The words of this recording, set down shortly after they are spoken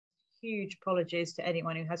huge apologies to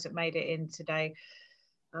anyone who hasn't made it in today.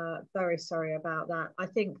 Very sorry about that. I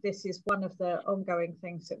think this is one of the ongoing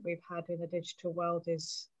things that we've had in the digital world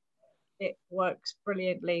is it works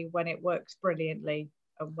brilliantly when it works brilliantly,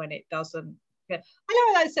 and when it doesn't. Yeah.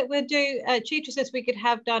 I know that we'll do, Tutor says we could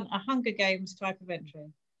have done a Hunger Games type of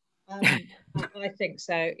entry. I think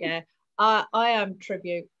so, yeah. I am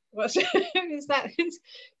tribute. What's is that? Is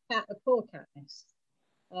cat a poor Katniss?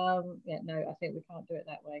 Yeah, no, I think we can't do it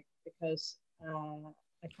that way because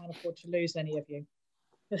I can't afford to lose any of you.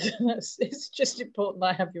 It's just important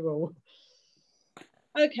I have you all.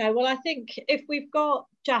 Okay, well, I think if we've got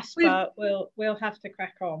Jasper, we'll have to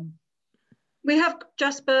crack on. We have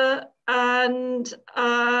Jasper, and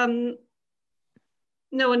no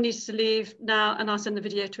one needs to leave now, and I'll send the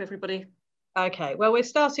video to everybody. Okay, well, we're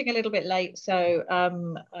starting a little bit late, so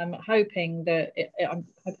I'm hoping that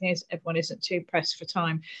everyone isn't too pressed for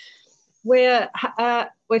time. We're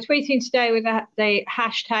tweeting today with the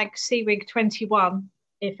hashtag CWIG21.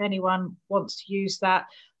 If anyone wants to use that,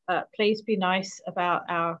 please be nice about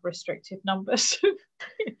our restrictive numbers.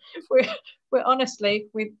 we're honestly,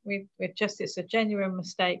 we're just, it's a genuine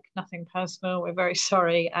mistake, nothing personal. We're very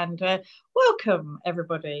sorry, and welcome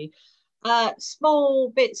everybody. Small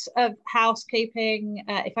bits of housekeeping.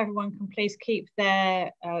 If everyone can please keep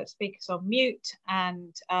their speakers on mute,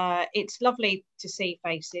 and it's lovely to see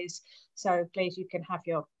faces. So please, you can have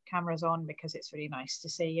your cameras on because it's really nice to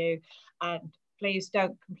see you. And please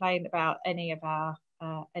don't complain about any of our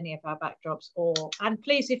backdrops, and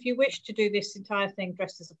please, if you wish to do this entire thing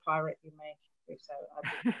dressed as a pirate, you may do so.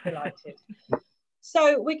 I'd be delighted.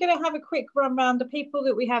 So we're going to have a quick run around the people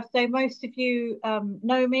that we have today. Most of you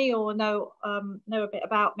know me or know a bit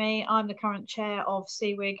about me. I'm the current chair of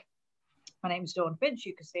CWIG. My name's Dawn Finch.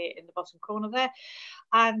 You can see it in the bottom corner there.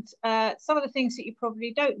 And some of the things that you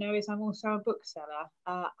probably don't know is I'm also a bookseller.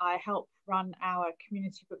 I help run our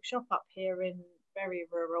community bookshop up here in very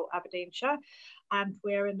rural Aberdeenshire, and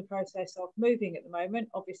we're in the process of moving at the moment.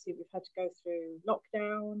 Obviously, we've had to go through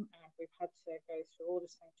lockdown, and we've had to go through all the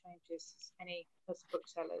same changes as any of the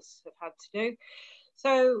booksellers have had to do.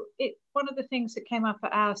 So one of the things that came up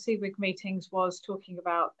at our CWIG meetings was talking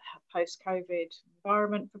about post-COVID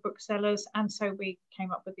environment for booksellers, and so we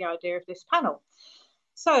came up with the idea of this panel.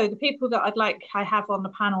 So the people that I have on the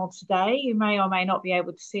panel today, you may or may not be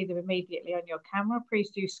able to see them immediately on your camera.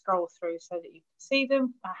 Please do scroll through so that you can see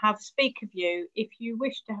them. I have speaker view. If you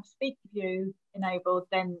wish to have speaker view enabled,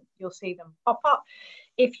 then you'll see them pop up.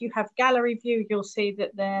 If you have gallery view, you'll see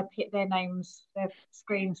that their names, their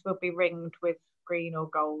screens will be ringed with green or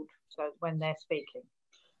gold, so when they're speaking.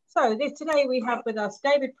 So today we have with us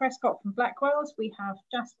David Prescott from Blackwell's, we have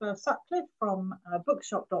Jasper Sutcliffe from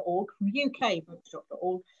bookshop.org, from UK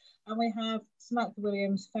bookshop.org, and we have Samantha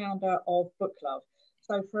Williams, founder of Booklove.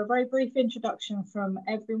 So for a very brief introduction from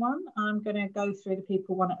everyone, I'm going to go through the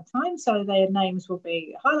people one at a time. So their names will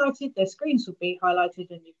be highlighted, their screens will be highlighted,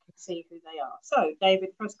 and you can see who they are. So David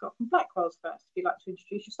Prescott from Blackwell's first, if you'd like to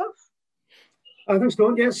introduce yourself. Thanks,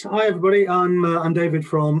 Dawn. Yes, hi everybody. I'm David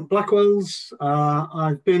from Blackwell's.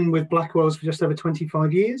 I've been with Blackwell's for just over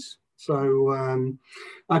 25 years, so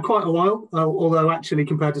quite a while. Although actually,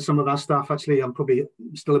 compared to some of our staff, actually I'm probably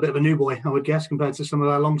still a bit of a new boy, I would guess, compared to some of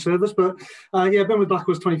our long servers. But yeah, I've been with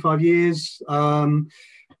Blackwell's 25 years.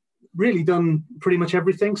 Really done pretty much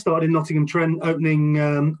everything. Started in Nottingham Trent,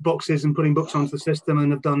 opening boxes and putting books onto the system,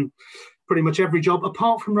 and have done pretty much every job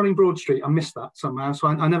apart from running Broad Street. I missed that somehow, so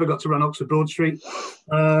I never got to run Oxford Broad Street.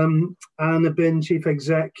 And I've been chief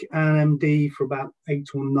exec and MD for about 8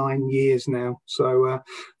 or 9 years now. So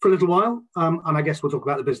for a little while, and I guess we'll talk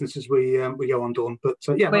about the business as we go on, Dawn. But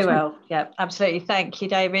yeah, we will. Yeah, absolutely. Thank you,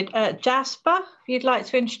 David. Jasper, if you'd like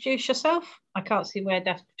to introduce yourself. I can't see where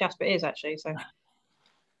Jasper is actually. So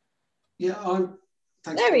yeah,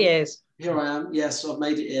 thanks. There he is. Here I am. Yes, I've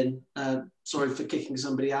made it in. Sorry for kicking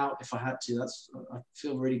somebody out if I had to. I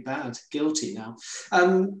feel really bad, guilty now.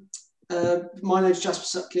 My name's Jasper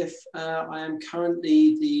Sutcliffe. I am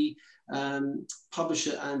currently the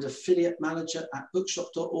publisher and affiliate manager at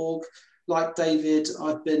bookshop.org. Like David,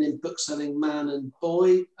 I've been in bookselling man and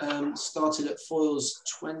boy. Started at Foyles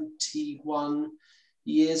 21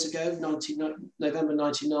 years ago, November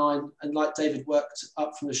 99, and like David, worked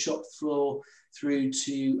up from the shop floor through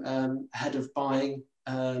to head of buying.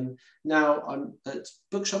 Now I'm at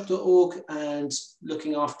bookshop.org and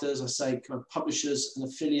looking after, as I say, kind of publishers and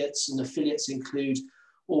affiliates include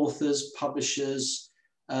authors, publishers,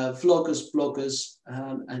 vloggers, bloggers,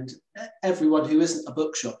 and everyone who isn't a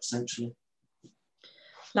bookshop, essentially.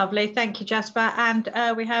 Lovely, thank you, Jasper.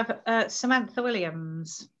 And we have Samantha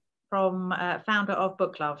Williams, from founder of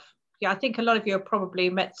Booklove. I think a lot of you have probably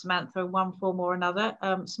met Samantha in one form or another.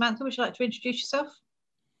 Samantha, would you like to introduce yourself?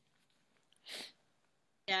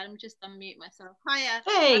 Yeah, let me just unmute myself. Hiya.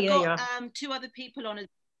 Hey, I've got two other people on a...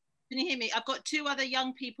 Can you hear me? I've got two other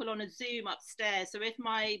young people on a Zoom upstairs. So if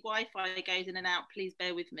my Wi-Fi goes in and out, please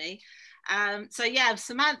bear with me. So yeah, I'm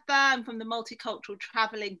Samantha. I'm from the Multicultural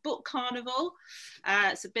Travelling Book Carnival.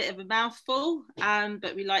 It's a bit of a mouthful,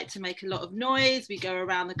 but we like to make a lot of noise. We go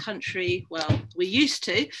around the country. Well, we used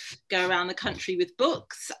to go around the country with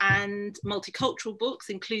books, and multicultural books,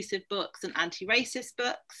 inclusive books, and anti-racist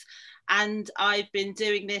books. And I've been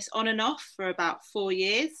doing this on and off for about 4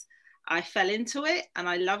 years. I fell into it and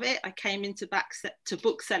I love it. I came into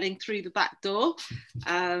bookselling through the back door.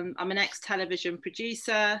 I'm an ex-television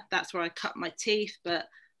producer. That's where I cut my teeth, but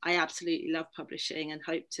I absolutely love publishing and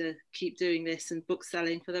hope to keep doing this and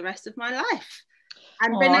bookselling for the rest of my life.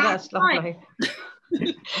 And that's lovely.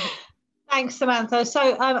 Thanks, Samantha.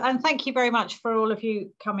 So, and thank you very much for all of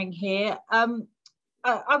you coming here.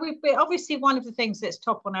 Obviously, one of the things that's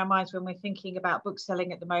top on our minds when we're thinking about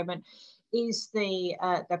bookselling at the moment is the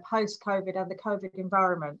post-COVID and the COVID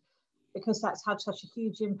environment, because that's had such a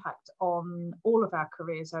huge impact on all of our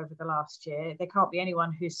careers over the last year. There can't be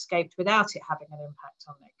anyone who's escaped without it having an impact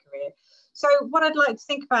on their career. So what I'd like to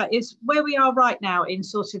think about is where we are right now in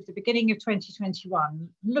sort of the beginning of 2021,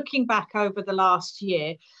 looking back over the last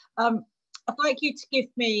year. I'd like you to give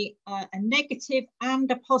me a negative and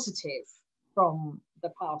a positive from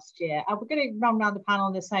the past year. We're going to run around the panel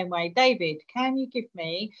in the same way. David, can you give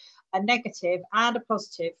me a negative and a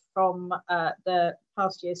positive from the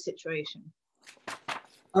past year's situation?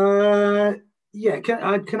 Yeah,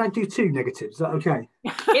 can I do two negatives? Is that okay?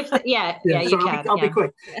 Yeah, you can. I'll be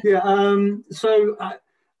quick. Yeah. So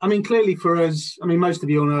I mean, clearly for us, I mean, most of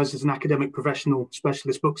you all know us as an academic professional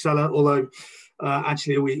specialist bookseller, although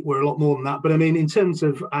actually we're a lot more than that. But I mean, in terms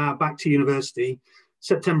of back to university,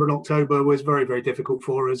 September and October was very, very difficult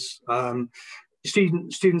for us.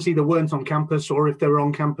 Students either weren't on campus, or if they were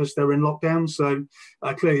on campus, they were in lockdown. So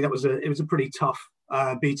clearly, it was a pretty tough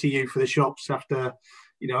BTU for the shops after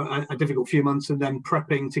a difficult few months, and then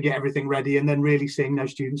prepping to get everything ready, and then really seeing no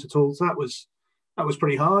students at all. So that was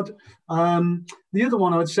pretty hard. The other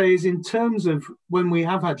one I would say is in terms of when we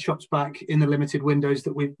have had shops back in the limited windows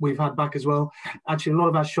that we've had back as well. Actually, a lot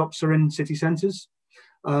of our shops are in city centres.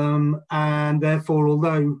 And therefore,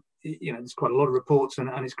 although there's quite a lot of reports, and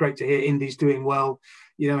it's great to hear indies doing well,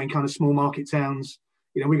 in kind of small market towns.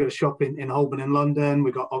 We've got a shop in Holborn in London,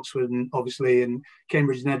 we've got Oxford and obviously in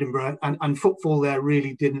Cambridge and Edinburgh, and footfall there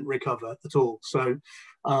really didn't recover at all. So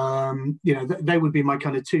they would be my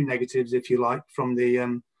kind of two negatives, if you like, from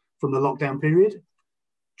the lockdown period.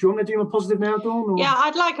 Do you want me to do a positive now, Dawn? Or? Yeah,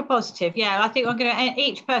 I'd like a positive. Yeah, I think I'm going to,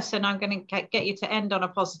 each person, I'm going to get you to end on a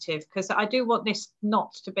positive, because I do want this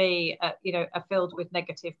not to be, a filled with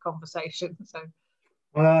negative conversation. So,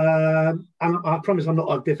 and I promise I'm not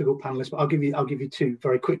a difficult panelist, but I'll give you two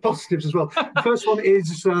very quick positives as well. The first one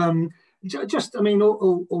is just, I mean,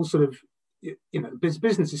 all sort of,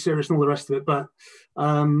 business is serious and all the rest of it, but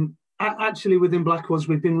actually within Blackwell's,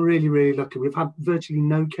 we've been really, really lucky. We've had virtually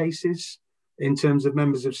no cases in terms of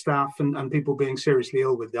members of staff and people being seriously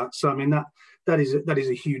ill with that. So I mean that is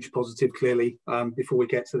a huge positive, clearly, before we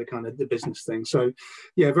get to the kind of the business thing. So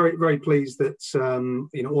yeah, very, very pleased that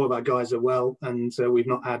all of our guys are well, and we've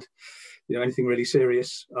not had anything really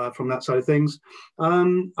serious from that side of things. I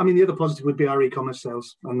mean, the other positive would be our e-commerce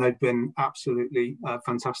sales, and they've been absolutely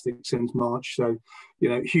fantastic since March. So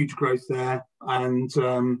huge growth there, and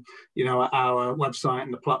our website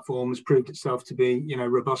and the platform has proved itself to be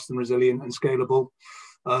robust and resilient and scalable,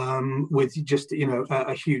 with just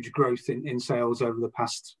a huge growth in sales over the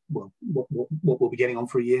past, well, what we'll be getting on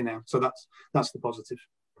for a year now. So that's the positive.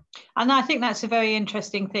 And I think that's a very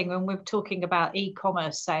interesting thing when we're talking about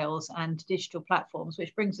e-commerce sales and digital platforms,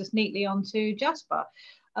 which brings us neatly on to Jasper.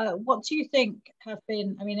 What do you think have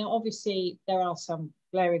been, I mean, obviously there are some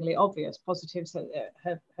glaringly obvious positives that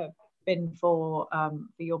have been for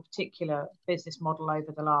your particular business model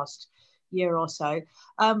over the last year or so.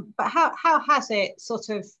 But how has it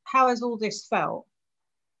how has all this felt?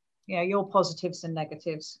 Your positives and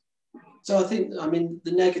negatives. So I think, I mean,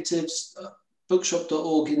 the negatives,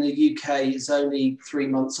 bookshop.org in the UK is only 3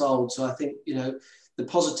 months old. So I think,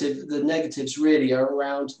 the negatives really are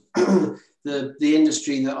around the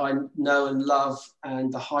industry that I know and love,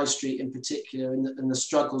 and the high street in particular, and the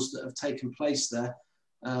struggles that have taken place there.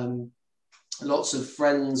 Lots of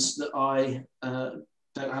friends that I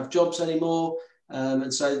don't have jobs anymore.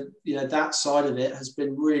 And so, that side of it has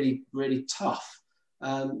been really, really tough.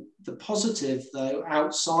 The positive, though,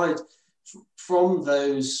 outside from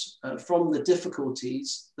those, from the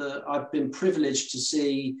difficulties, that I've been privileged to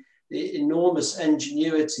see the enormous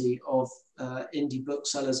ingenuity of indie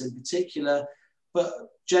booksellers in particular, but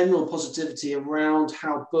general positivity around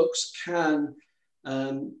how books can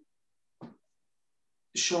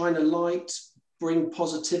shine a light, bring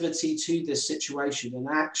positivity to this situation, and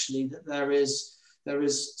actually that there is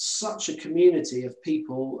such a community of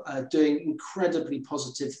people doing incredibly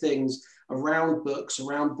positive things around books,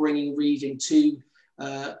 around bringing reading to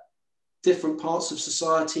different parts of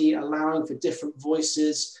society, allowing for different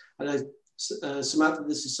voices. I know, Samantha,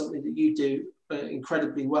 this is something that you do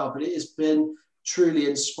incredibly well, but it has been truly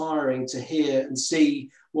inspiring to hear and see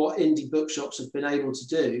what indie bookshops have been able to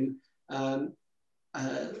do, kind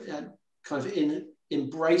of in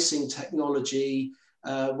embracing technology,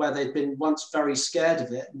 where they've been once very scared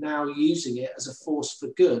of it, now using it as a force for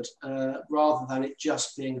good, rather than it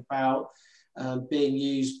just being about being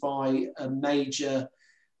used by a major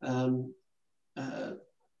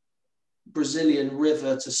Brazilian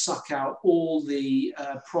river to suck out all the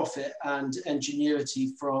profit and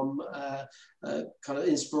ingenuity from kind of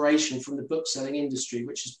inspiration from the bookselling industry,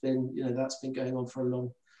 which has been, you know, that's been going on for a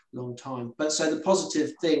long time. But so the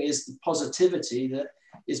positive thing is the positivity that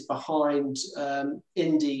is behind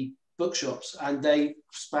indie bookshops, and they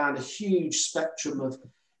span a huge spectrum of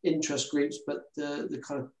interest groups, but the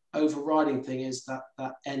kind of overriding thing is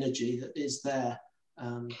that energy that is there.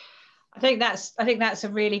 I think that's a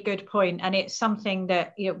really good point, and it's something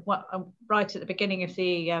that, you know, right at the beginning of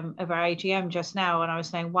the of our AGM just now, and I was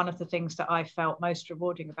saying one of the things that I felt most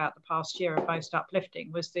rewarding about the past year and most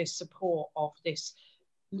uplifting was this support of this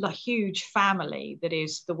huge family that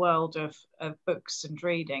is the world of books and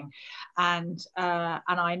reading, and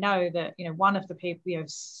I know that, you know, one of the people, you know,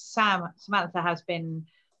 Samantha has been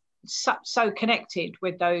so connected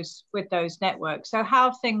with those networks. So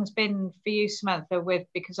how have things been for you, Samantha,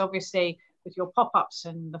 because obviously with your pop-ups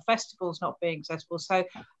and the festivals not being accessible, so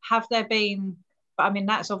have there been, I mean,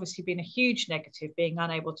 that's obviously been a huge negative, being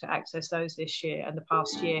unable to access those this year and the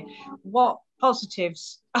past year. What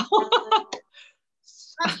positives?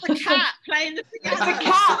 That's the cat playing the piano. That's the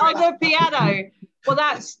cat on the piano. Well,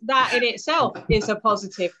 that in itself is a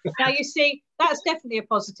positive. Now, you see, that's definitely a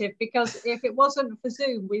positive, because if it wasn't for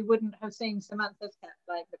Zoom, we wouldn't have seen Samantha's cat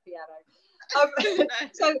playing the piano.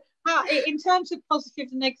 So, in terms of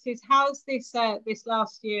positives and negatives, how's this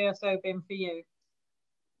last year or so been for you?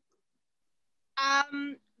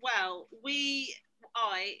 Well,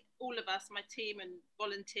 all of us, my team and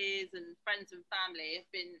volunteers and friends and family,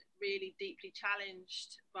 have been really deeply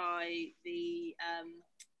challenged by the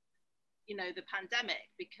the pandemic,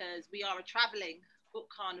 because we are a traveling book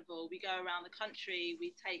carnival. We go around the country,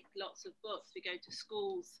 we take lots of books, we go to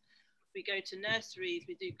schools, we go to nurseries,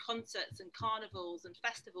 we do concerts and carnivals and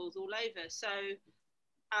festivals all over. So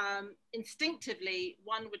instinctively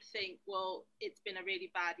one would think, well, it's been a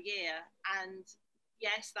really bad year, and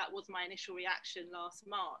yes, that was my initial reaction last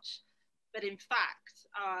March, but in fact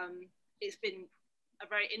it's been a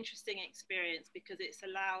very interesting experience, because it's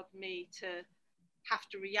allowed me to have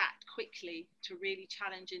to react quickly to really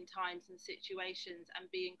challenging times and situations,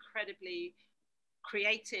 and be incredibly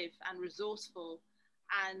creative and resourceful.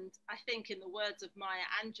 And I think, in the words of Maya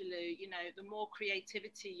Angelou, you know, the more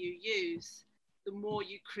creativity you use, the more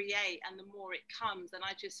you create and the more it comes. And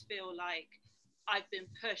I just feel like I've been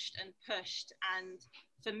pushed and pushed. And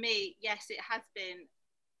for me, yes, it has been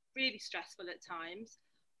really stressful at times,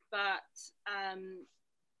 but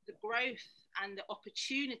the growth and the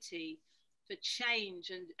opportunity for change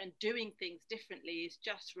and doing things differently is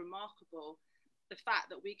just remarkable. The fact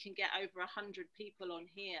that we can get over 100 people on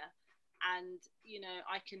here, and, you know,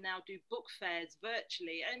 I can now do book fairs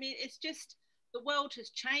virtually. I mean, it's just, the world has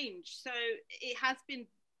changed. So it has been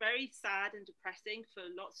very sad and depressing for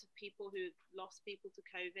lots of people who've lost people to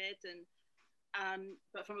COVID. And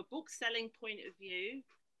but from a book selling point of view,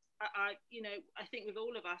 I think with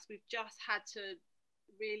all of us, we've just had to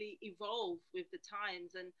really evolve with the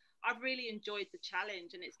times. And I've really enjoyed the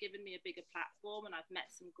challenge, and it's given me a bigger platform, and I've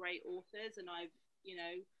met some great authors, and I've, you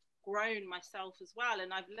know, grown myself as well.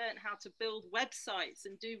 And I've learned how to build websites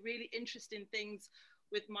and do really interesting things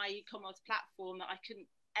with my e-commerce platform that I couldn't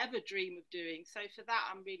ever dream of doing. So for that,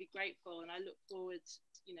 I'm really grateful, and I look forward,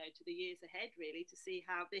 you know, to the years ahead, really, to see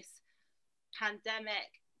how this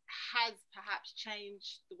pandemic has perhaps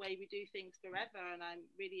changed the way we do things forever. And I'm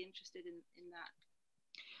really interested in that.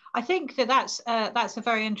 I think that's a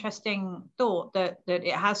very interesting thought, that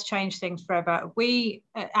it has changed things forever. We,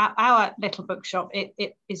 our little bookshop,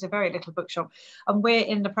 it is a very little bookshop, and we're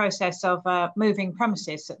in the process of moving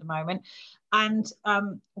premises at the moment. And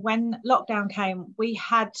when lockdown came, we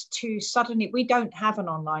had to suddenly, we don't have an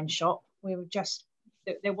online shop. We were just,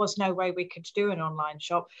 there was no way we could do an online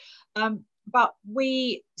shop. But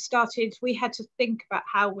we had to think about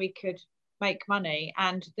how we could make money,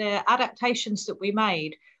 and the adaptations that we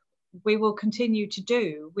made, we will continue to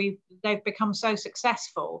do. They've become so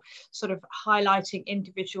successful, sort of highlighting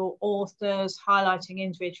individual authors, highlighting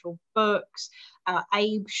individual books, our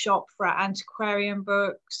Abe shop for our antiquarian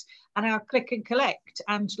books, and our click and collect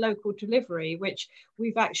and local delivery, which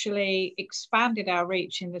we've actually expanded our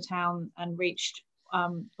reach in the town and reached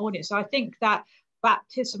audience. So I think that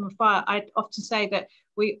baptism of fire, I often say that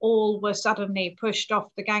we all were suddenly pushed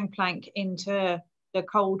off the gangplank into the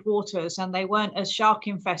cold waters, and they weren't as shark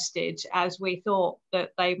infested as we thought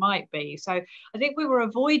that they might be. So I think we were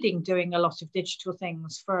avoiding doing a lot of digital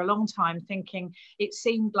things for a long time, thinking it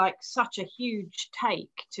seemed like such a huge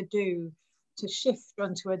take to shift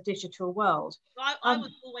onto a digital world. I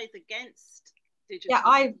was always against digital. Yeah,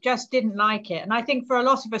 I just didn't like it. And I think for a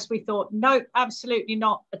lot of us, we thought, no, absolutely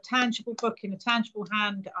not. A tangible book in a tangible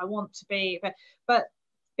hand, I want to be. But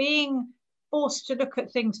being forced to look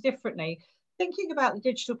at things differently, thinking about the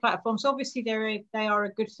digital platforms, obviously they are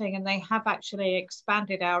a good thing, and they have actually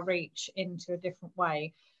expanded our reach into a different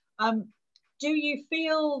way. Do you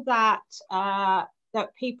feel that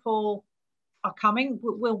that people are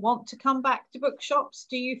will want to come back to bookshops?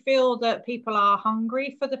 Do you feel that people are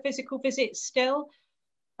hungry for the physical visits still?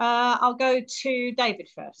 I'll go to David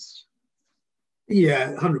first.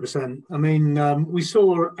 Yeah, 100%. I mean, we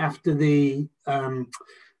saw after the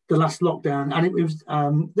last lockdown, and it was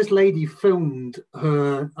this lady filmed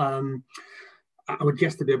her, I would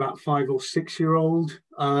guess to be about 5 or 6 year old,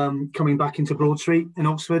 coming back into Broad Street in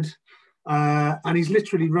Oxford, and he's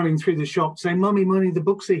literally running through the shop saying, "Mummy, Mummy, the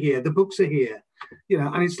books are here, the books are here," you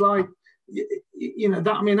know. And it's like, you know,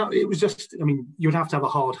 that, I mean, it was just, I mean, you'd have to have a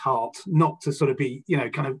hard heart not to sort of be, you know,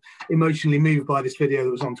 kind of emotionally moved by this video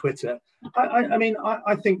that was on Twitter. I mean,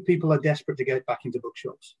 I think people are desperate to get back into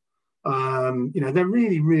bookshops. You know, they're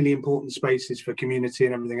really, really important spaces for community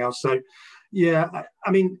and everything else. So, yeah,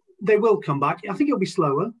 I mean, they will come back. I think it'll be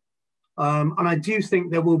slower. And I do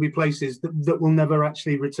think there will be places that will never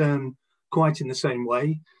actually return quite in the same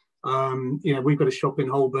way. You know, we've got a shop in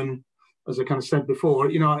Holborn, as I kind of said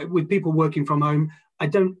before, you know, with people working from home, I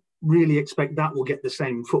don't really expect that will get the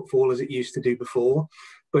same footfall as it used to do before.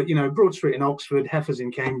 But, you know, Broad Street in Oxford, Heifers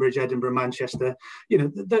in Cambridge, Edinburgh, Manchester, you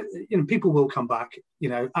know, people will come back, you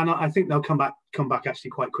know, and I think they'll come back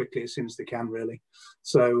actually quite quickly as soon as they can, really.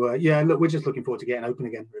 So, yeah, look, we're just looking forward to getting open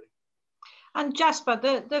again, really. And Jasper,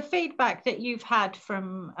 the feedback that you've had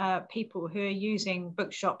from people who are using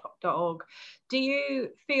bookshop.org, do you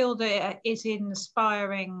feel that it is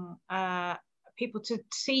inspiring people to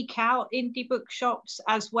seek out indie bookshops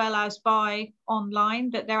as well as buy online,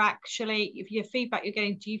 that they're actually, if your feedback you're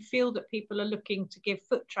getting, do you feel that people are looking to give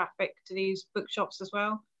foot traffic to these bookshops as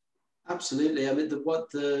well? Absolutely. I mean,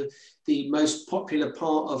 the most popular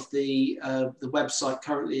part of the website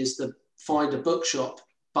currently is the Find a Bookshop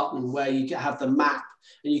button, where you have the map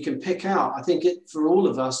and you can pick out, I think for all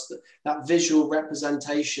of us, that visual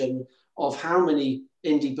representation of how many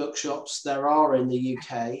indie bookshops there are in the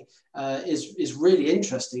UK is really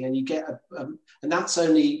interesting. And you get and that's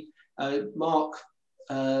only Mark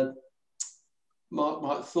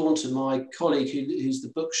Thornton, my colleague who's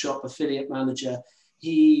the bookshop affiliate manager.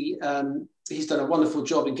 He's done a wonderful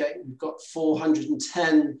job in getting, we've got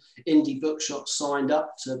 410 indie bookshops signed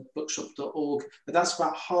up to bookshop.org, but that's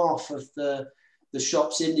about half of the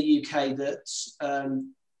shops in the UK that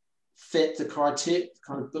fit the criteria,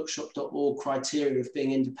 kind of bookshop.org criteria of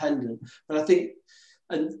being independent. But I think,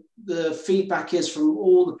 and the feedback is from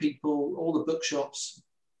all the people, all the bookshops,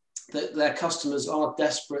 that their customers are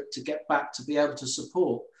desperate to get back to be able to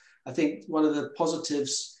support. I think one of the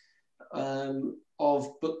positives of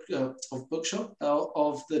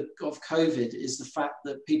COVID is the fact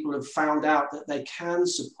that people have found out that they can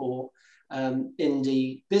support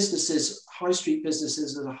indie businesses, high street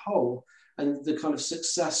businesses as a whole, and the kind of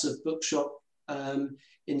success of bookshop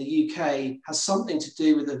in the UK has something to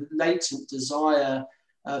do with a latent desire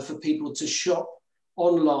for people to shop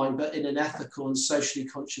online, but in an ethical and socially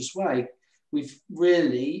conscious way. We've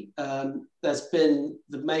really, there's been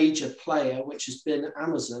the major player, which has been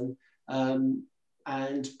Amazon,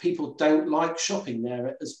 and people don't like shopping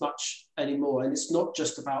there as much anymore. And it's not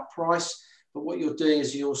just about price, but what you're doing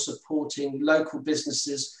is you're supporting local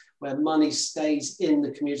businesses where money stays in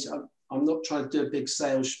the community. I'm not trying to do a big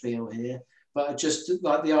sales spiel here, but I just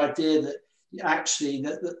like the idea that actually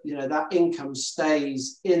that income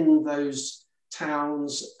stays in those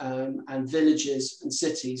towns and villages and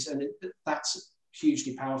cities, and that's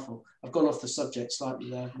hugely powerful. I've gone off the subject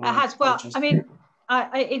slightly there. It has. Well, I mean,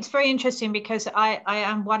 it's very interesting because I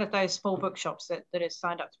am one of those small bookshops that is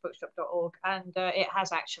signed up to bookshop.org, and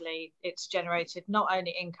it's generated not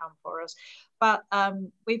only income for us, but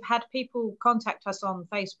we've had people contact us on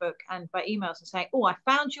Facebook and by emails and saying, oh, I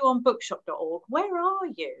found you on bookshop.org, where are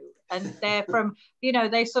you? And they're from,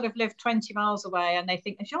 they sort of live 20 miles away, and they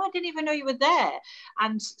think, oh, I didn't even know you were there.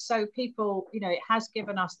 And so people, it has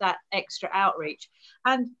given us that extra outreach.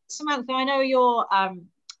 And Samantha, I know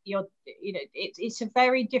it's a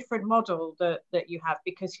very different model that you have,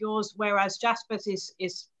 because yours, whereas Jasper's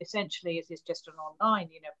is essentially just an online,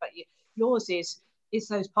 but yours is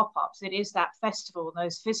those pop-ups. It is that festival,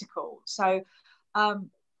 those physical. So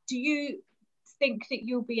do you think that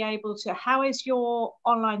you'll be able to, how is your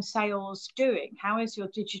online sales doing? How is your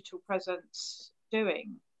digital presence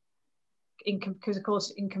doing? Because of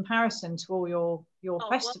course, in comparison to all your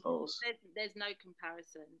festivals, well, there's no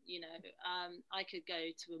comparison. I could go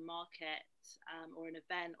to a market or an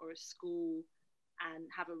event or a school and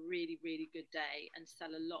have a really, really good day and sell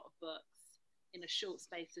a lot of books in a short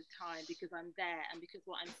space of time, because I'm there and because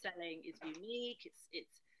what I'm selling is unique.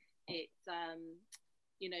 It's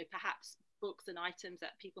perhaps books and items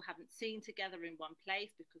that people haven't seen together in one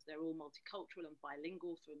place, because they're all multicultural and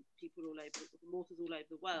bilingual from people all over, authors all over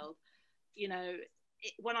the world.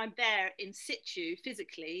 When I'm there in situ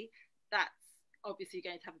physically, that's obviously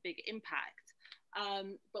going to have a big impact.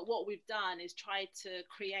 But what we've done is try to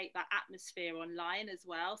create that atmosphere online as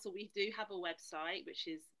well. So we do have a website, which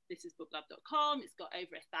is thisisbooklove.com. It's got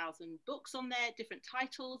over 1,000 books on there, different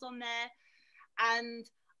titles on there. And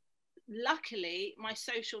luckily, my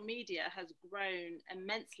social media has grown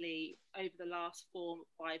immensely over the last 4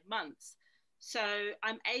 or 5 months. So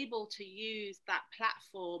I'm able to use that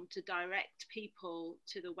platform to direct people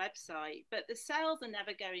to the website, but the sales are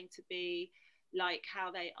never going to be like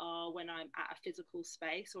how they are when I'm at a physical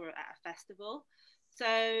space or at a festival. So,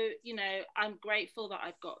 I'm grateful that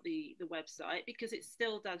I've got the website, because it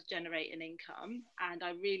still does generate an income. And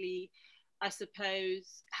I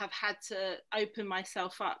suppose, have had to open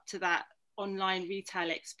myself up to that online retail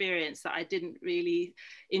experience that I didn't really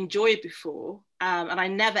enjoy before, and I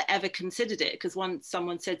never ever considered it, because once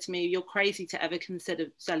someone said to me, you're crazy to ever consider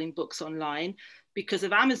selling books online because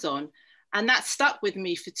of Amazon. And that stuck with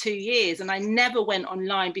me for 2 years, and I never went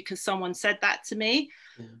online because someone said that to me.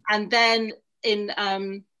 Yeah. And then in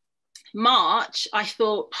March I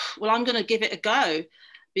thought, well, I'm going to give it a go,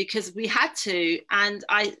 because we had to. And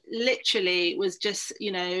I literally was just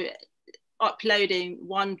uploading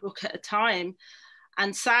one book at a time.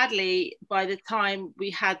 And sadly, by the time we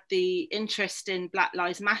had the interest in Black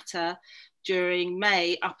Lives Matter during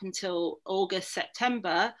May up until August,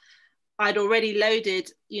 September, I'd already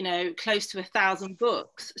loaded, close to 1,000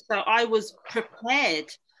 books. So I was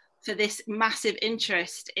prepared for this massive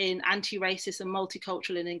interest in anti-racist and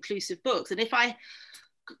multicultural and inclusive books. And if I,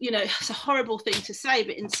 it's a horrible thing to say,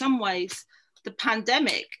 but in some ways, the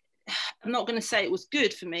pandemic, I'm not going to say it was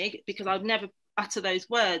good for me, because I'd never utter those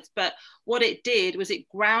words, but what it did was it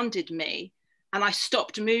grounded me, and I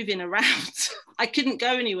stopped moving around. I couldn't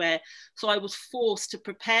go anywhere. So I was forced to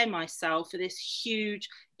prepare myself for this huge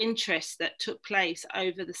interest that took place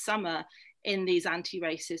over the summer in these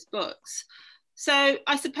anti-racist books. So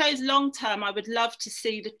I suppose long term, I would love to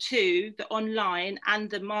see the two, the online and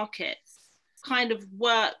the markets, kind of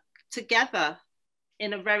work together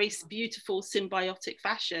in a very beautiful symbiotic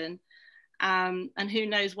fashion, and who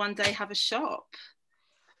knows, one day have a shop.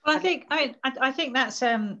 Well, I think that's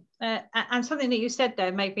and something that you said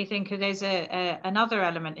there made me think there's another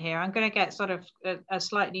element here. I'm going to get sort of a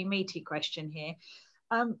slightly meaty question here.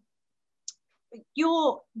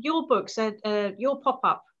 Your books, your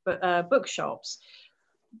pop-up bookshops,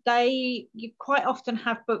 you quite often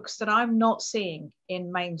have books that I'm not seeing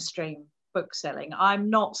in mainstream book selling. I'm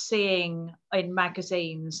not seeing in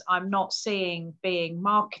magazines. I'm not seeing being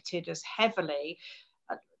marketed as heavily.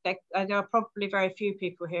 There are probably very few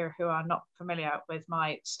people here who are not familiar with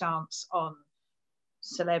my stance on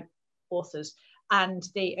celeb authors and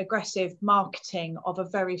the aggressive marketing of a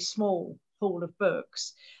very small pool of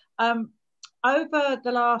books. Over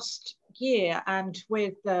the last year, and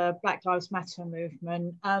with the Black Lives Matter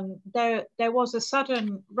movement, there was a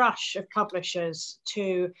sudden rush of publishers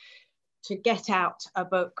to get out a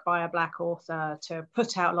book by a Black author, to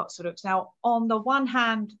put out lots of books. Now, on the one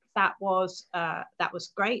hand, that was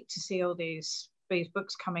great to see all these these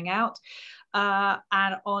books coming out,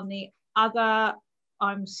 and on the other,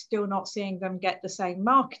 I'm still not seeing them get the same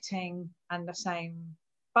marketing and the same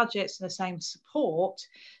budgets and the same support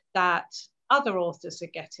that other authors are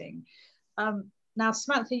getting. Now,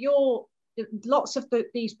 Samantha, lots of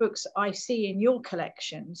these books I see in your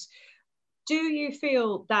collections. Do you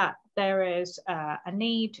feel that there is a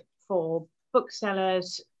need for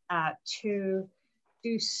booksellers to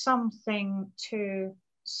do something to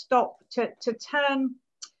stop, to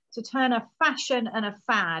turn a fashion and a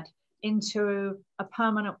fad into a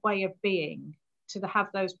permanent way of being, to have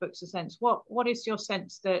those books a sense? What is your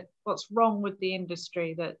sense that what's wrong with the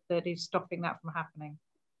industry that is stopping that from happening?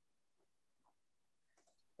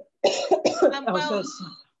 Well,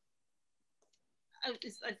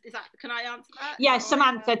 is that, can I answer that? Yes,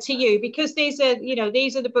 Samantha, to you, because these are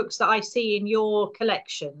the books that I see in your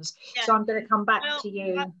collections. Yeah. So I'm going to come back to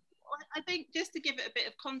you. I think just to give it a bit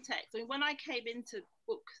of context, I mean, when I came into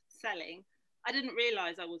book selling, I didn't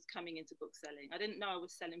realize I was coming into book selling. I didn't know I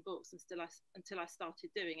was selling books until I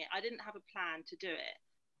started doing it. I didn't have a plan to do it.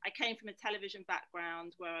 I came from a television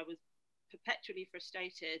background where I was perpetually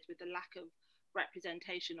frustrated with the lack of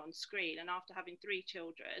representation on screen, and after having 3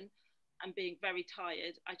 children and being very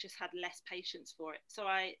tired, I just had less patience for it. So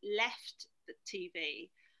I left the TV,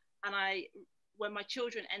 and when my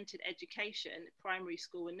children entered education, primary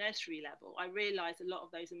school and nursery level, I realized a lot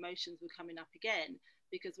of those emotions were coming up again,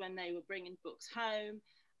 because when they were bringing books home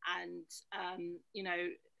and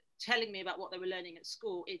telling me about what they were learning at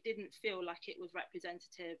school, it didn't feel like it was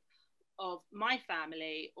representative of my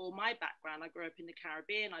family or my background. I grew up in the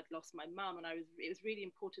Caribbean, I'd lost my mum, and it was really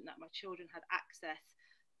important that my children had access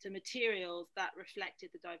to materials that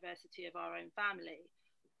reflected the diversity of our own family.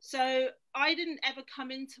 So I didn't ever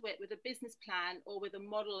come into it with a business plan or with a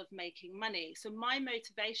model of making money. So my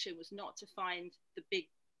motivation was not to find the big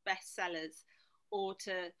bestsellers or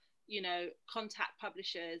to, contact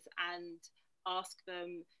publishers and ask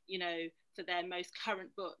them, for their most current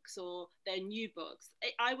books or their new books.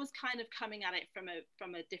 I was kind of coming at it from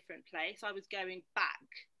a different place. I was going back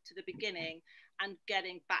to the beginning and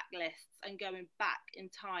getting backlists and going back in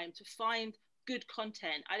time to find good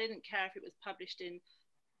content. I didn't care if it was published in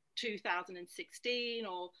 2016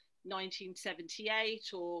 or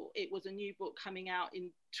 1978, or it was a new book coming out in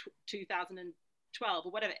 2012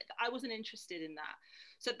 or whatever. I wasn't interested in that.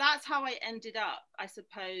 So that's how I ended up, I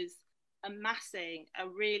suppose, amassing a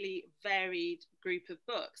really varied group of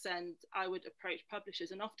books. And I would approach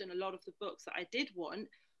publishers, and often a lot of the books that I did want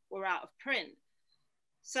were out of print.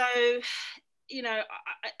 So,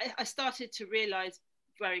 I started to realize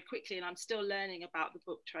very quickly, and I'm still learning about the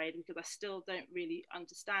book trade because I still don't really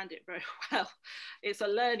understand it very well. It's a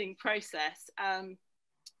learning process.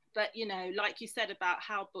 But, like you said about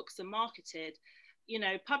how books are marketed,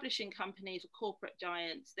 publishing companies are corporate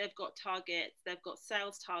giants. They've got targets, they've got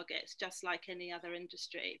sales targets, just like any other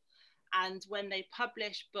industry. And when they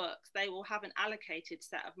publish books, they will have an allocated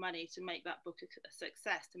set of money to make that book a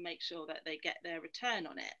success, to make sure that they get their return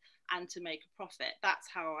on it and to make a profit. That's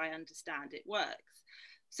how I understand it works.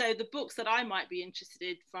 So the books that I might be interested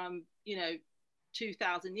in from,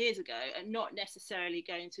 2,000 years ago are not necessarily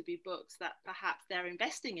going to be books that perhaps they're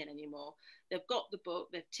investing in anymore. They've got the book,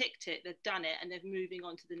 they've ticked it, they've done it, and they're moving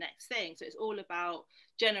on to the next thing. So it's all about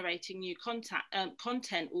generating new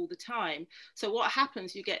content all the time. So what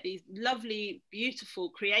happens, you get these lovely, beautiful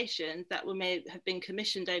creations that may have been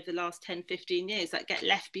commissioned over the last 10, 15 years that get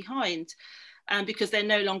left behind because they're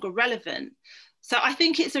no longer relevant. So I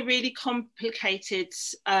think it's a really complicated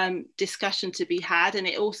discussion to be had, and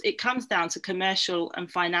it comes down to commercial and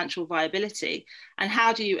financial viability. And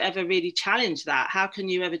how do you ever really challenge that? How can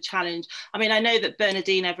you ever challenge? I mean, I know that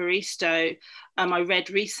Bernardine Evaristo, I read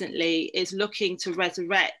recently, is looking to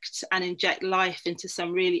resurrect and inject life into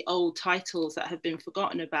some really old titles that have been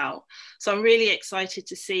forgotten about. So I'm really excited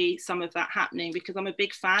to see some of that happening, because I'm a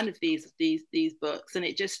big fan of these books, and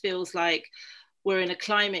it just feels like we're in a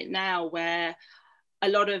climate now where a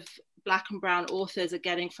lot of Black and brown authors are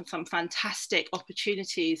getting some fantastic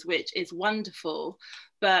opportunities, which is wonderful.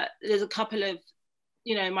 But there's a couple of,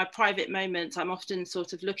 my private moments, I'm often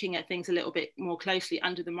sort of looking at things a little bit more closely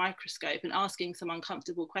under the microscope and asking some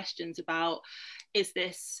uncomfortable questions about, is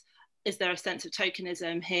there a sense of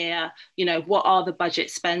tokenism here? What are the budget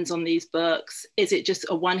spends on these books? Is it just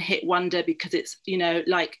a one-hit wonder because it's,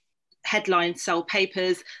 like headlines sell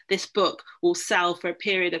papers? This book will sell for a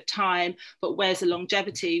period of time, but where's the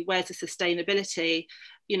longevity? Where's the sustainability?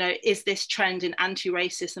 you know, is this trend in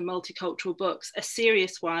anti-racist and multicultural books a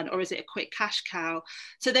serious one, or is it a quick cash cow?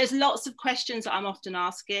 So there's lots of questions that I'm often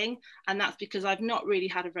asking, and that's because I've not really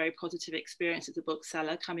had a very positive experience as a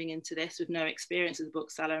bookseller coming into this with no experience as a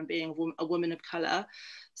bookseller and being a woman of colour.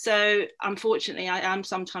 So unfortunately, I am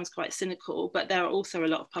sometimes quite cynical, but there are also a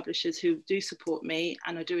lot of publishers who do support me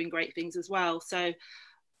and are doing great things as well. So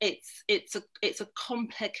it's a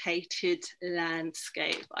complicated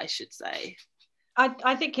landscape, I should say.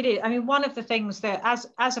 I think it is. I mean, one of the things that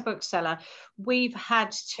as a bookseller, we've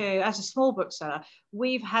had to, as a small bookseller,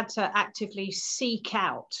 we've had to actively seek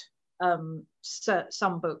out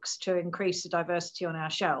some books to increase the diversity on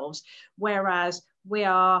our shelves, whereas we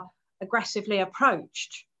are aggressively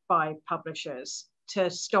approached by publishers to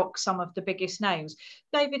stock some of the biggest names.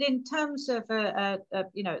 David, in terms of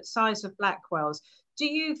you know, size of Blackwell's, do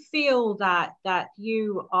you feel that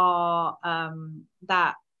you are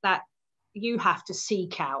that you have to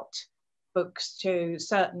seek out books to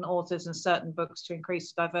certain authors and certain books to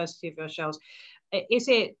increase the diversity of your shelves? Is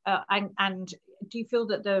it and do you feel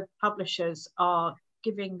that the publishers are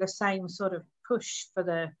giving the same sort of push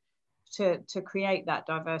for to create that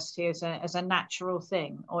diversity as a natural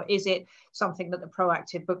thing, or is it something that the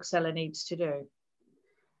proactive bookseller needs to do?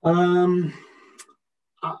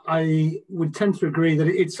 I would tend to agree that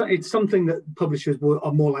it's something that publishers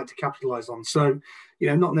are more likely to capitalise on. So, you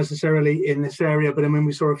know, not necessarily in this area, but I mean,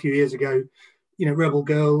 we saw a few years ago, you know, Rebel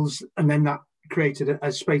Girls, and then that created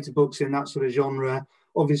a spate of books in that sort of genre.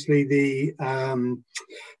 Obviously, the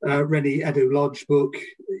Rennie Edu Lodge book,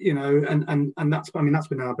 you know, and that's, I mean, that's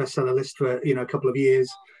been our bestseller list for, you know, a couple of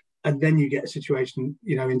years. And then you get a situation,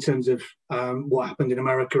 you know, in terms of what happened in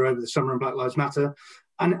America over the summer and Black Lives Matter.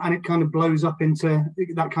 And it kind of blows up into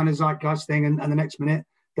that kind of zeitgeist thing. And the next minute,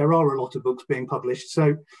 there are a lot of books being published.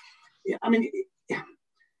 So, I mean,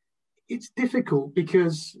 it's difficult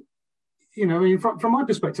because, you know, I mean, from my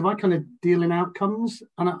perspective, I kind of deal in outcomes.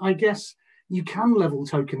 And I guess you can level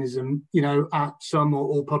tokenism, you know, at some or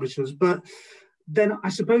all publishers. But then I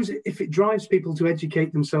suppose if it drives people to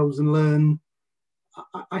educate themselves and learn,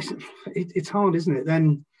 it's hard, isn't it?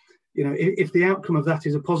 Then, you know, if the outcome of that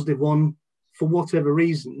is a positive one, for whatever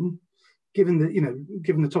reason, given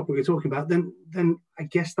the topic we're talking about, then I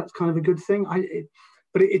guess that's kind of a good thing.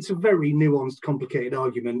 But it's a very nuanced, complicated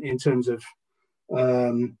argument in terms of,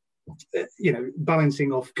 you know,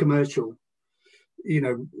 balancing off commercial, you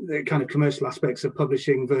know, the kind of commercial aspects of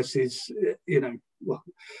publishing versus, you know, well,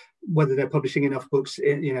 whether they're publishing enough books,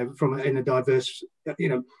 you know, in a diverse, you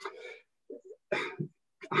know.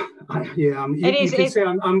 You can say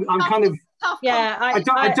I'm kind of. Yeah, I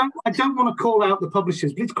don't want to call out the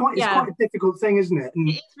publishers, but it's quite a difficult thing, isn't it? And,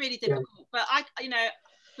 it is really difficult. Yeah. But you know,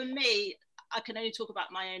 for me, I can only talk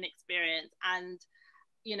about my own experience, and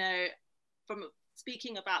you know, from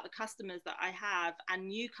speaking about the customers that I have and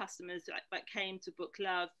new customers that came to Book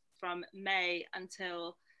Love from May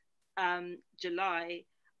until July,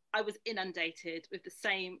 I was inundated with the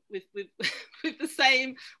same with the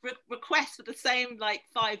same requests for the same like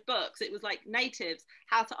 5 books. It was like Natives,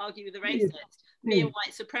 How to Argue with a Racist, Me and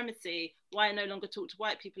White Supremacy, Why I No Longer Talk to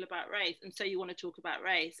White People About Race, and So You Want to Talk About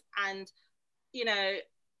Race. And you know,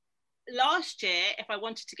 last year, if I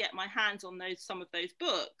wanted to get my hands on some of those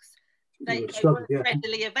books, they weren't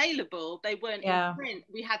readily available. They weren't in print.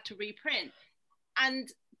 We had to reprint,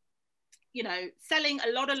 and you know, selling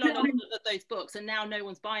a lot of those books, and now no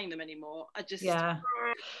one's buying them anymore. I just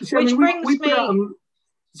Which brings me.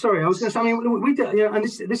 Sorry, I was going to say. I mean, we do, you know, and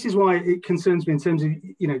this is why it concerns me in terms of,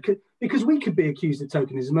 you know, because we could be accused of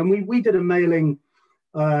tokenism, and we did a mailing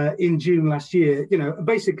in June last year. You know,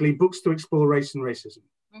 basically books to explore race and racism.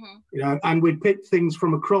 Mm-hmm. You know, and we'd picked things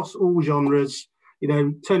from across all genres. You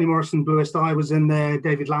know, Toni Morrison, Bluest Eye was in there.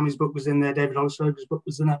 David Lammy's book was in there. David Olusoga's book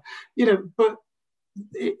was in there. You know, but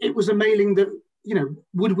it was a mailing that, you know,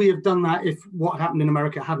 would we have done that if what happened in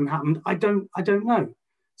America hadn't happened? I don't know.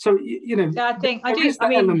 So, you know, I think there is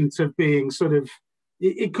that element of being sort of,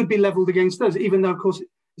 it could be leveled against us, even though, of course,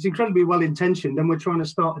 it's incredibly well intentioned, and we're trying to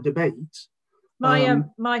start a debate.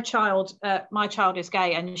 My child is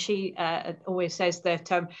gay, and she always says that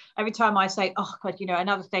every time I say, "Oh God, you know,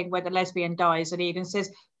 another thing where the lesbian dies," and Eden says,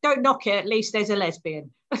 "Don't knock it. At least there's a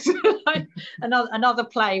lesbian." another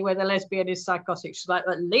play where the lesbian is psychotic. She's like,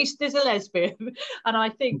 "At least there's a lesbian," and I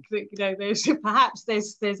think that, you know, there's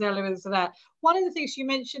elements of that. One of the things you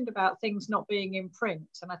mentioned about things not being in print,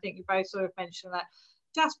 and I think you both sort of mentioned that.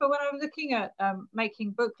 Jasper, when I was looking at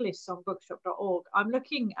making book lists on bookshop.org, I'm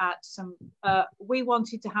looking at some, we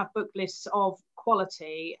wanted to have book lists of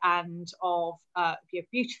quality and of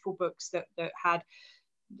beautiful books that had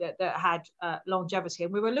that had longevity.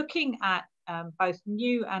 And we were looking at both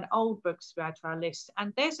new and old books to add to our list,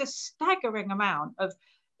 and there's a staggering amount of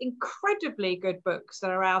incredibly good books that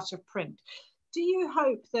are out of print. Do you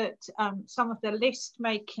hope that some of the list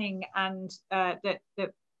making and the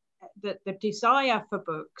desire for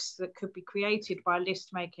books that could be created by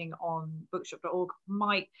list making on bookshop.org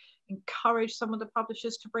might encourage some of the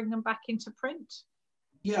publishers to bring them back into print?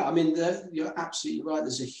 Yeah, I mean, you're absolutely right.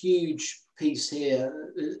 There's a huge piece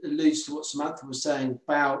here. It alludes to what Samantha was saying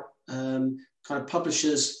about kind of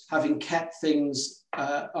publishers having kept things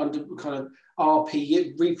under kind of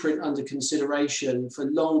RP, reprint under consideration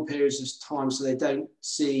for long periods of time, so they don't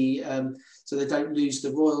see, so they don't lose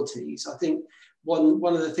the royalties. I think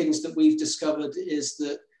one of the things that we've discovered is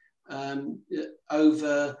that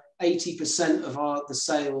over 80% of the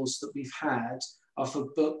sales that we've had are for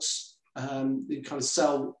books we kind of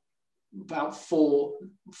sell about four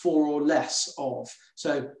or less of,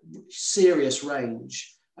 so serious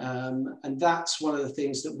range. And that's one of the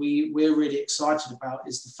things that we're really excited about,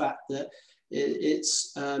 is the fact that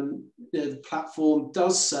the platform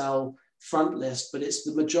does sell front list, but it's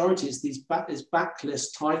the majority is these backlist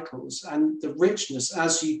titles, and the richness,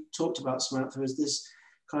 as you talked about, Samantha, is this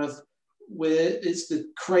kind of where it's the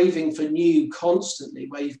craving for new constantly,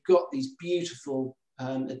 where you've got these beautiful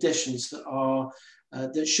editions that are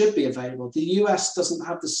that should be available. The US doesn't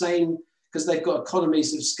have the same, because they've got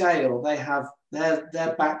economies of scale. They have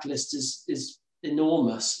their backlist is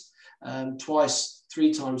enormous, twice,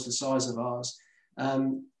 3 times the size of ours.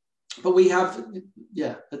 But we have,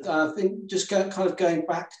 yeah, I think just kind of going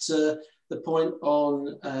back to the point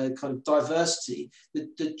on kind of diversity,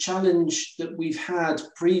 the challenge that we've had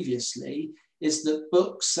previously is that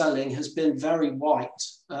book selling has been very white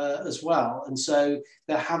as well. And so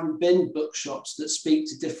there haven't been bookshops that speak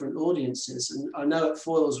to different audiences. And I know at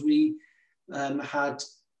Foyles we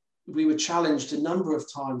were challenged a number of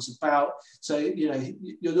times about, so, you know,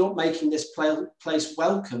 you're not making this place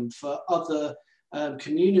welcome for other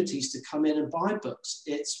communities to come in and buy books.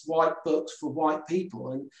 It's white books for white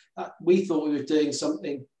people. And we thought we were doing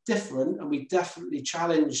something different, and we definitely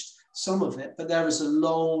challenged some of it, but there is a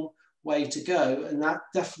long way to go. And that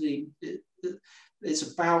definitely, it's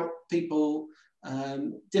about people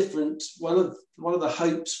different. One of the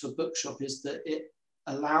hopes for Bookshop is that it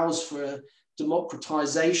allows for a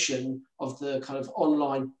democratization of the kind of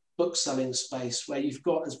online bookselling space, where you've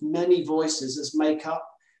got as many voices as make up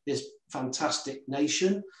this fantastic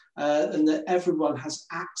nation, and that everyone has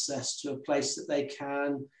access to a place that they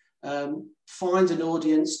can find an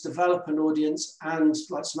audience, develop an audience, and,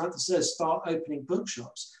 like Samantha says, start opening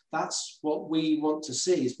bookshops. That's what we want to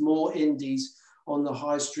see, is more indies on the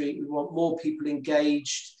high street. We want more people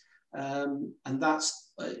engaged, and that's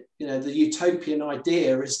you know, the utopian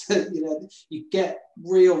idea is that, you know, you get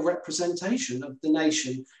real representation of the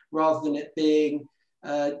nation, rather than it being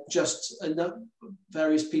just enough,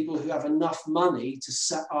 various people who have enough money to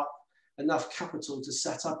set up, enough capital to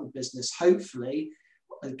set up a business. Hopefully,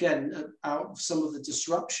 again, out of some of the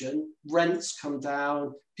disruption, rents come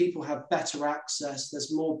down, people have better access,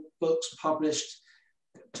 there's more books published,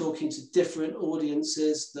 talking to different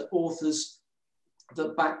audiences, the authors,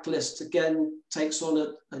 the backlist again takes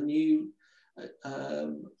on a new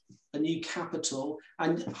capital,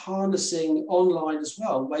 and harnessing online as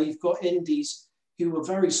well, where you've got indies who were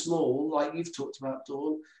very small, like you've talked about,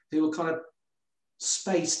 Dawn, who were kind of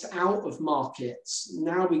spaced out of markets.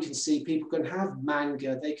 Now we can see people can have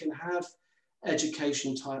manga, they can have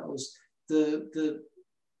education titles.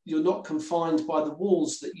 You're not confined by the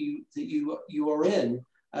walls that you are in,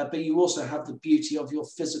 but you also have the beauty of your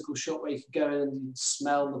physical shop, where you can go in and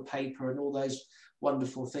smell the paper and all those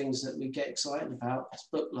wonderful things that we get excited about as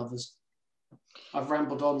book lovers. I've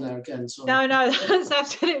rambled on there again. Sorry. No, that's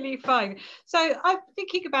absolutely fine. So I'm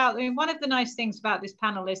thinking about, I mean, one of the nice things about this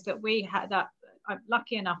panel is that I'm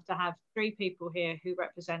lucky enough to have 3 people here who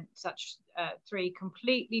represent such 3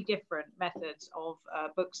 completely different methods of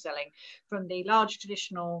book selling, from the large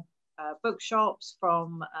traditional bookshops,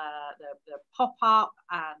 from the pop-up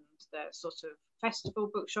and the sort of festival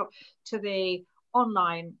bookshop, to the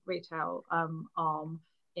online retail arm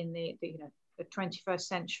in the 21st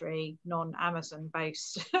century non-Amazon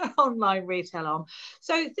based online retail arm.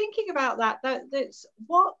 So thinking about that's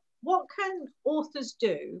what can authors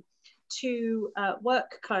do to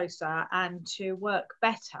work closer and to work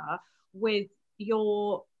better with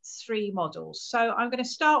your 3 models? So I'm going to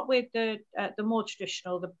start with the more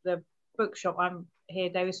traditional, the bookshop. I'm here,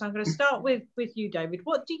 David, so I'm going to start with you, David.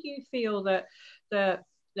 What do you feel that the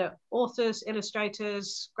authors,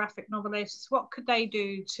 illustrators, graphic novelists, what could they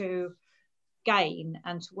do to gain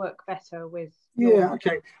and to work better with Yeah,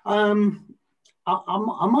 okay. I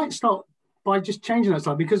might start by just changing that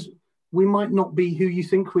slightly, because we might not be who you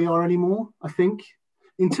think we are anymore. I think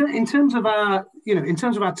in terms of our, in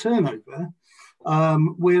terms of our turnover,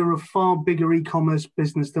 we're a far bigger e-commerce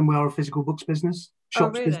business than we are a physical books business,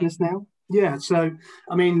 shops business now. Yeah. So,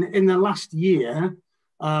 I mean, in the last year,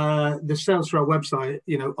 the sales through our website,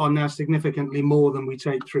 are now significantly more than we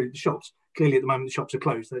take through the shops. Clearly, at the moment, the shops are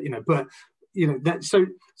closed, but that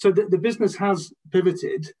so the business has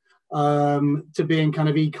pivoted to being kind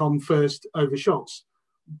of e-com first over shops.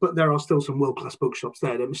 But there are still some world-class bookshops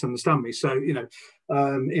there, don't misunderstand me. So,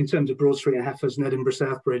 in terms of Broad Street and Heifers and Edinburgh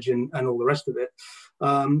Southbridge and all the rest of it.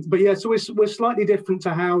 But yeah, so we're slightly different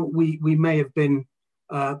to how we may have been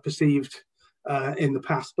perceived in the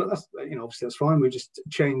past. But that's, obviously that's fine. We just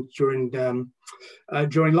changed during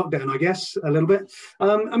lockdown, I guess, a little bit.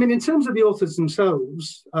 I mean, in terms of the authors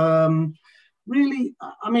themselves, really,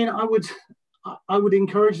 I mean, I would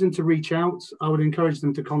encourage them to reach out. I would encourage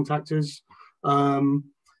them to contact us.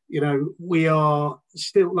 We are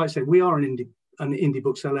still, like I say, we are an indie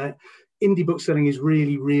bookseller. Indie bookselling is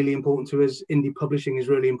really, really important to us. Indie publishing is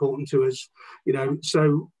really important to us.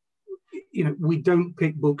 So we don't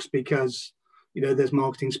pick books because there's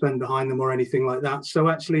marketing spend behind them or anything like that. So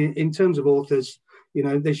actually, in terms of authors,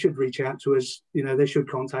 they should reach out to us. They should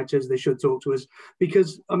contact us. They should talk to us,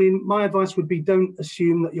 because I mean, my advice would be, don't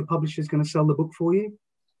assume that your publisher is going to sell the book for you.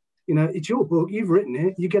 It's your book, you've written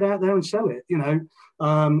it, you get out there and sell it,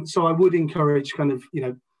 So I would encourage kind of,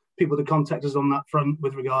 people to contact us on that front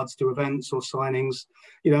with regards to events or signings,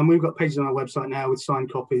 and we've got pages on our website now with signed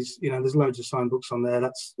copies. There's loads of signed books on there.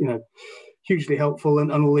 That's, hugely helpful,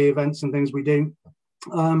 and all the events and things we do.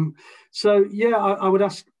 So yeah, I would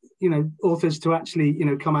ask, authors to actually,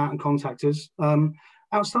 come out and contact us.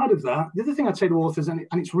 Outside of that, the other thing I'd say to authors, and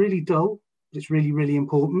it's really dull, but it's really, really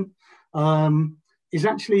important, is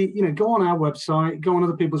actually, go on our website, go on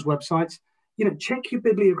other people's websites, check your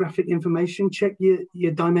bibliographic information, check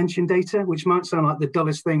your dimension data, which might sound like the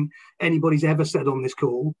dullest thing anybody's ever said on this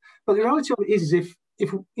call. But the reality of it is if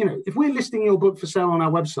we're listing your book for sale on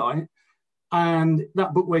our website, and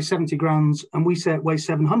that book weighs 70 grams and we say it weighs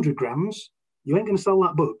 700 grams, you ain't going to sell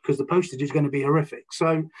that book, because the postage is going to be horrific.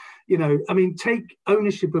 So, I mean, take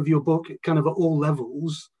ownership of your book kind of at all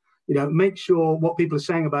levels, make sure what people are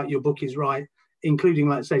saying about your book is right, including,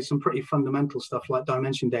 let's say, some pretty fundamental stuff like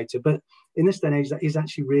dimension data. But in this day and age, that is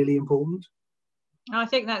actually really important. I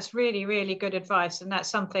think that's really, really good advice. And that's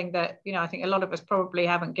something that, I think a lot of us probably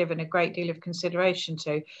haven't given a great deal of consideration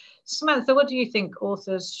to. Samantha, what do you think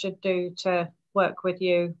authors should do to work with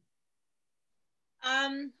you?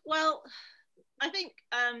 Well, I think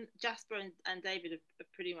Jasper and David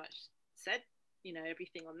have pretty much said,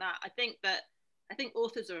 everything on that. I think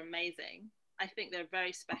authors are amazing. I think they're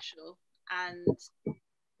very special, and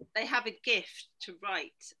they have a gift to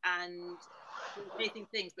write and amazing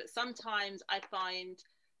things. But sometimes I find,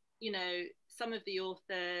 some of the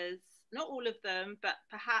authors, not all of them, but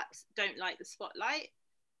perhaps don't like the spotlight.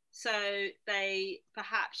 So they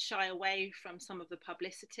perhaps shy away from some of the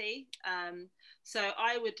publicity. So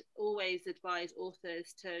I would always advise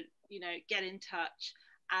authors to, get in touch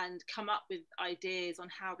and come up with ideas on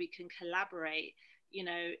how we can collaborate.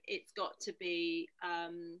 It's got to be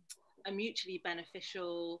a mutually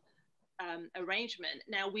beneficial arrangement.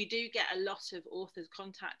 Now, we do get a lot of authors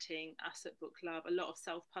contacting us at Book Club, a lot of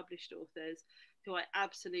self-published authors who I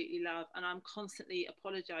absolutely love, and I'm constantly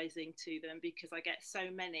apologizing to them because I get so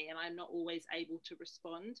many and I'm not always able to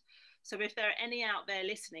respond. So if there are any out there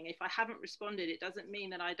listening, if I haven't responded, it doesn't mean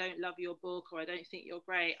that I don't love your book or I don't think you're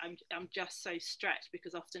great. I'm just so stretched,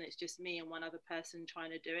 because often it's just me and one other person trying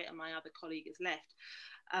to do it, and my other colleague is left.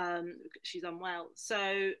 She's unwell.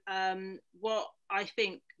 So what I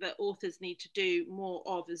think that authors need to do more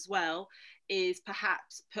of as well is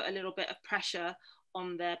perhaps put a little bit of pressure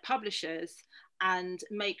on their publishers and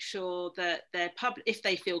make sure that if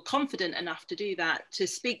they feel confident enough to do that, to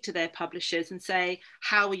speak to their publishers and say,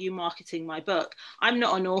 how are you marketing my book? I'm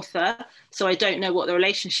not an author, so I don't know what the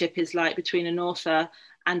relationship is like between an author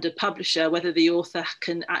and a publisher, whether the author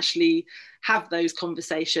can actually have those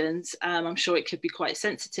conversations. I'm sure it could be quite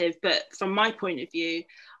sensitive, but from my point of view,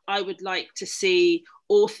 I would like to see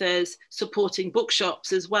authors supporting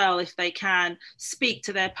bookshops as well, if they can, speak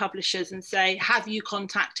to their publishers and say, have you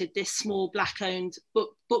contacted this small Black-owned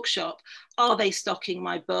bookshop? Are they stocking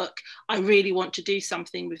my book? I really want to do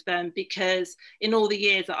something with them, because in all the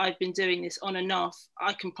years that I've been doing this on and off,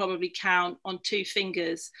 I can probably count on 2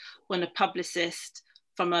 fingers when a publicist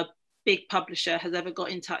from a big publisher has ever got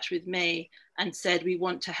in touch with me and said, we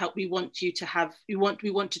want to help, we want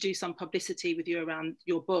to do some publicity with you around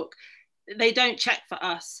your book. They don't check for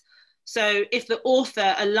us. So if the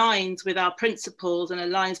author aligns with our principles and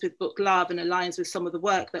aligns with book love and aligns with some of the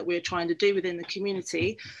work that we're trying to do within the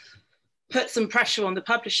community, put some pressure on the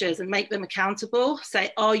publishers and make them accountable.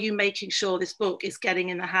 Say, are you making sure this book is getting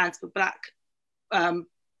in the hands of a Black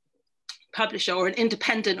publisher or an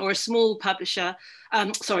independent or a small publisher,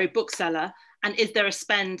 bookseller? And is there a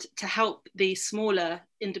spend to help these smaller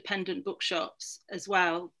independent bookshops as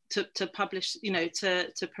well to publish, you know,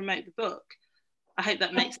 to promote the book? I hope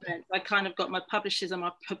that makes sense. I kind of got my publishers and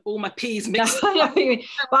all my P's mixed up.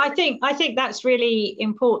 But I think that's really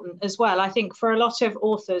important as well. I think for a lot of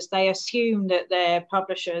authors, they assume that their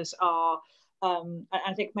publishers are,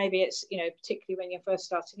 I think maybe it's, you know, particularly when you're first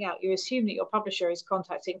starting out, you assume that your publisher is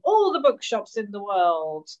contacting all the bookshops in the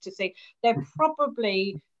world to see. They're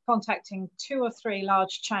probably contacting 2 or 3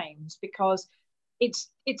 large chains, because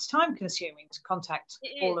it's time consuming to contact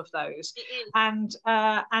all of those. And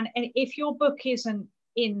if your book isn't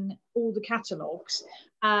in all the catalogues,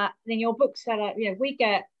 then your bookseller, you know, we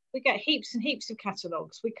get heaps and heaps of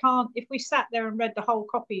catalogues. We can't, if we sat there and read the whole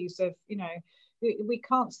copies of, you know, we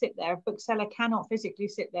can't sit there. A bookseller cannot physically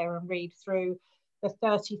sit there and read through the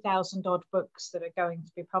 30,000 odd books that are going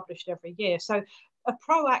to be published every year. So a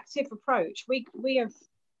proactive approach, we have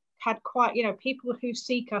had quite, you know, people who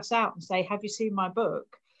seek us out and say, have you seen my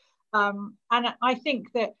book? And I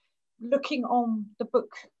think that looking on the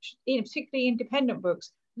book, particularly independent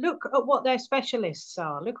books, look at what their specialists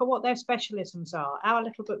are, look at what their specialisms are. Our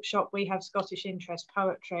little bookshop, we have Scottish interest,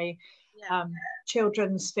 poetry,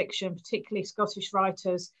 children's fiction, particularly Scottish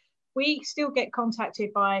writers. We still get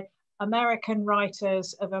contacted by American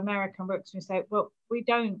writers of American books and say, well, we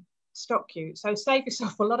don't stock you. So save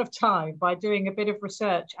yourself a lot of time by doing a bit of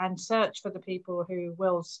research and search for the people who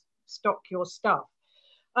will stock your stuff.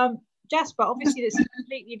 Jasper, obviously it's a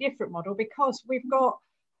completely different model because we've got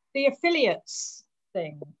the affiliates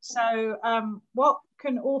thing. So what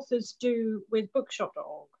can authors do with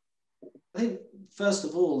bookshop.org? I think first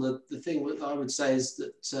of all, the thing that I would say is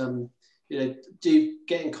that you know, do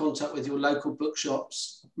get in contact with your local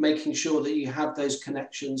bookshops, making sure that you have those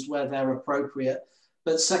connections where they're appropriate.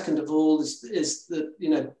 But second of all is that, you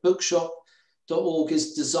know, bookshop.org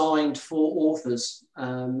is designed for authors,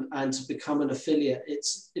 and to become an affiliate,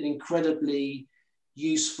 it's an incredibly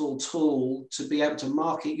useful tool to be able to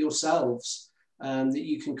market yourselves, that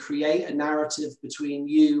you can create a narrative between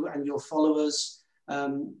you and your followers.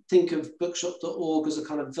 Think of bookshop.org as a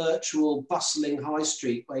kind of virtual bustling high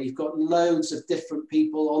street where you've got loads of different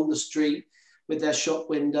people on the street with their shop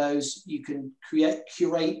windows. You can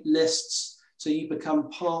curate lists, so you become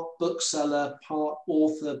part bookseller, part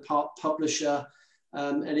author, part publisher,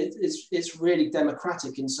 and it's really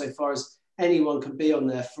democratic insofar as anyone can be on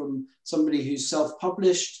there, from somebody who's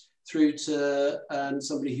self-published through to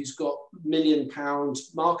somebody who's got £1 million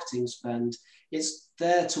marketing spend. It's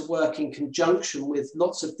there to work in conjunction with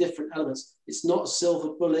lots of different elements. It's not a silver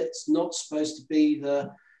bullet. It's not supposed to be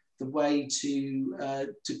the way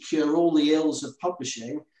to cure all the ills of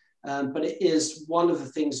publishing. But it is one of the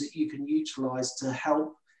things that you can utilize to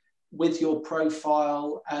help with your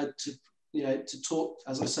profile, to talk,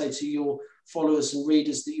 as I say, to your followers and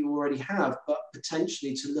readers that you already have, but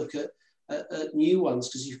potentially to look at new ones,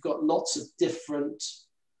 because you've got lots of different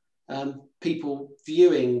people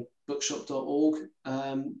viewing bookshop.org,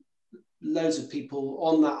 loads of people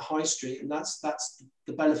on that high street, and that's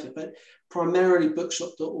the benefit. But primarily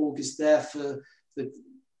bookshop.org is there for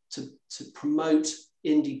to promote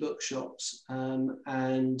indie bookshops,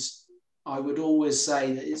 and I would always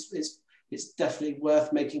say that it's definitely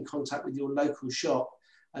worth making contact with your local shop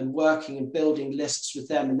and working and building lists with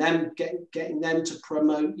them, and then getting them to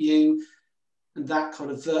promote you, and that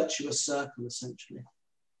kind of virtuous circle essentially.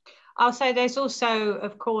 I'll say there's also,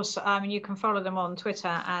 of course, you can follow them on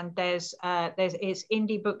Twitter, and it's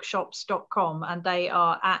indiebookshops.com, and they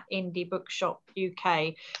are at Indie Bookshop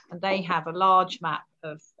UK, and they have a large map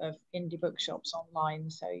of indie bookshops online,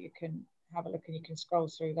 so you can have a look and you can scroll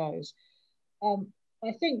through those.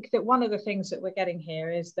 I think that one of the things that we're getting here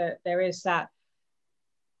is that there is that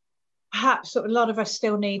perhaps a lot of us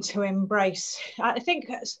still need to embrace. I think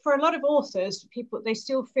for a lot of authors, they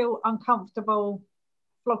still feel uncomfortable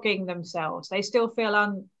flogging themselves. They still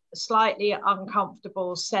feel slightly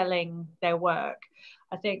uncomfortable selling their work.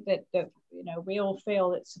 I think that we all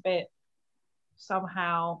feel it's a bit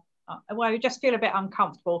somehow, we just feel a bit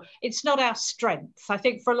uncomfortable. It's not our strength. I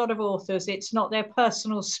think for a lot of authors, it's not their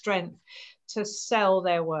personal strength to sell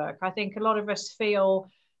their work. I think a lot of us feel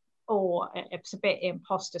or it's a bit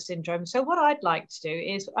imposter syndrome. So what I'd like to do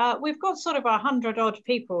is, we've got sort of 100 odd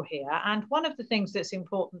people here, and one of the things that's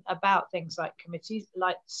important about things like committees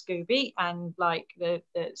like Scooby and like the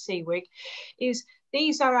CWIG is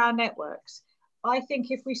these are our networks. I think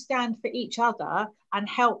if we stand for each other and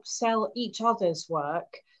help sell each other's work,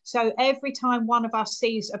 so every time one of us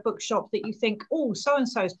sees a bookshop that you think, oh,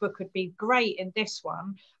 so-and-so's book would be great in this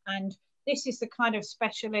one, and this is the kind of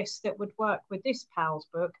specialist that would work with this pal's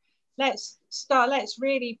book, let's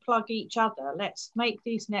really plug each other. Let's make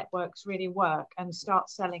these networks really work and start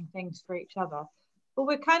selling things for each other. But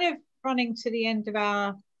we're kind of running to the end of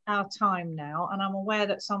our time now, and I'm aware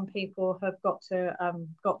that some people have got to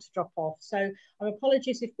drop off. So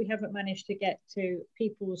apologies if we haven't managed to get to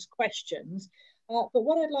people's questions. But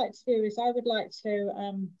what I'd like to do is I would like to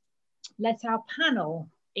let our panel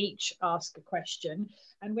each ask a question,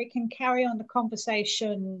 and we can carry on the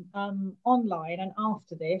conversation online. And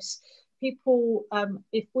after this, people,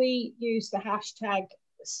 if we use the hashtag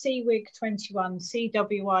CWIG21,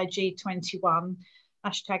 CWIG21,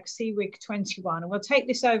 hashtag CWIG21, and we'll take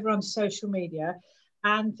this over on social media.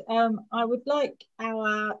 And I would like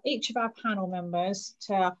each of our panel members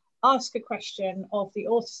to ask a question of the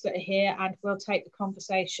authors that are here, and we'll take the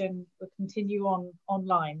conversation, we'll continue on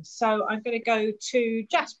online. So I'm going to go to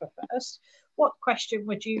Jasper first. What question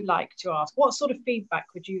would you like to ask? What sort of feedback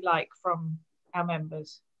would you like from our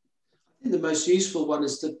members? I think the most useful one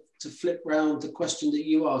is to flip round the question that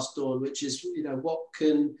you asked, Dawn, which is, you know, what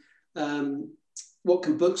can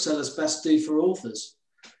booksellers best do for authors?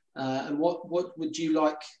 And what would you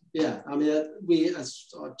like? Yeah, I mean, we, as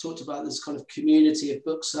I talked about, this kind of community of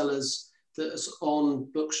booksellers that's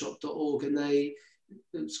on bookshop.org, and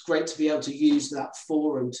it's great to be able to use that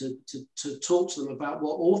forum to talk to them about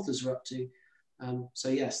what authors are up to. So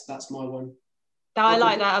yes, that's my one. I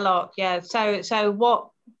like that a lot. Yeah. So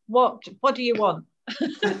what do you want?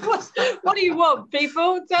 What do you want,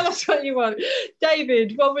 people? Tell us what you want.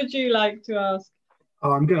 David, what would you like to ask?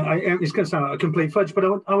 Oh, it's going to sound like a complete fudge, but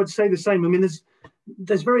I would say the same. I mean,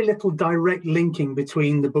 there's very little direct linking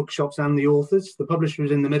between the bookshops and the authors. The publisher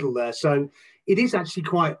is in the middle there. So it is actually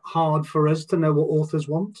quite hard for us to know what authors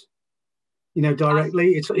want, you know,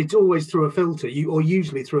 directly. It's always through a filter, or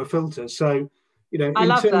usually through a filter. So, you know, I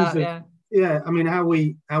love that, yeah, I mean, how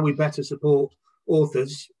we better support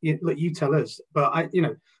authors, you tell us. But you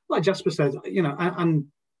know, like Jasper says, you know, and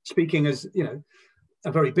speaking as, you know,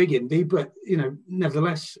 a very big indie, but, you know,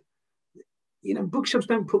 nevertheless, you know, bookshops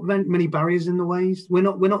don't put many barriers in the ways. We're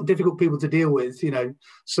not difficult people to deal with, you know.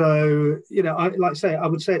 So, you know, I would say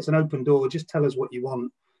it's an open door. Just tell us what you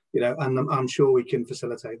want, you know, and I'm sure we can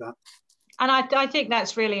facilitate that. And I think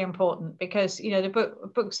that's really important, because, you know, the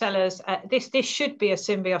booksellers, this should be a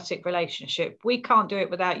symbiotic relationship. We can't do it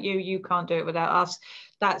without you. You can't do it without us.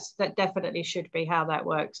 That definitely should be how that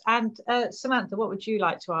works. And Samantha, what would you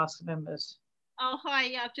like to ask the members? Oh, hi.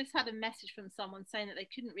 Yeah, I've just had a message from someone saying that they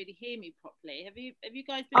couldn't really hear me properly. Have you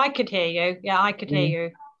guys been... I could hear you. Yeah, I could hear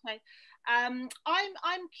you. Okay. I'm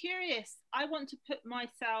curious. I want to put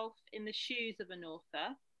myself in the shoes of an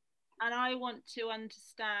author, and I want to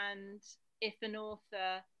understand if an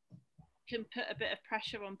author can put a bit of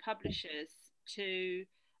pressure on publishers to,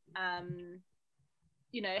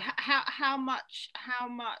 you know, how much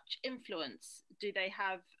influence do they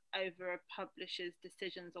have over a publisher's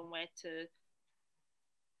decisions on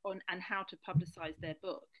and how to publicize their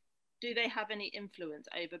book? Do they have any influence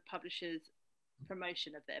over publishers'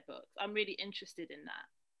 promotion of their books? I'm really interested in that.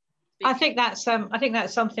 I think that's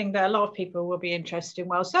something that a lot of people will be interested in.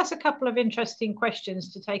 Well, so that's a couple of interesting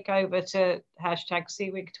questions to take over to hashtag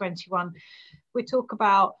CWIG21. We talk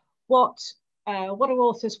about what do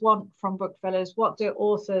authors want from booksellers? What do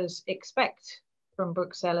authors expect from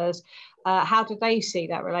booksellers? How do they see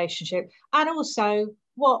that relationship? And also,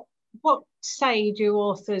 what say do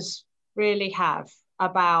authors really have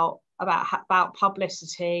about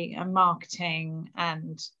publicity and marketing,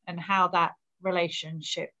 and how that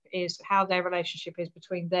relationship is, how their relationship is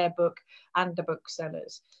between their book and the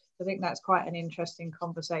booksellers? I think that's quite an interesting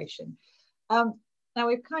conversation. Now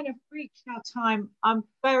we've kind of reached our time. I'm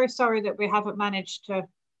very sorry that we haven't managed to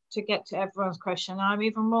get to everyone's question. I'm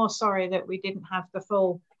even more sorry that we didn't have the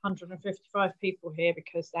full 155 people here,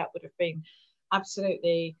 because that would have been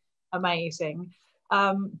absolutely amazing.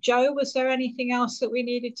 Jo, was there anything else that we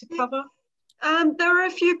needed to cover? There are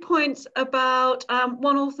a few points about,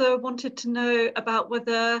 one author wanted to know about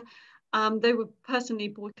whether they were personally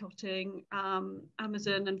boycotting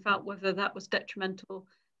Amazon, and felt whether that was detrimental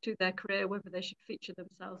to their career, whether they should feature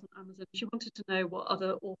themselves on Amazon. She wanted to know what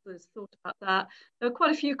other authors thought about that. There were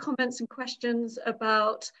quite a few comments and questions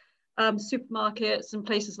about supermarkets and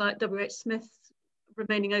places like WH Smith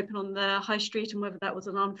remaining open on their high street, and whether that was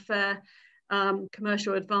an unfair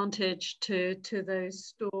commercial advantage to those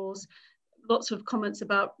stores. Lots of comments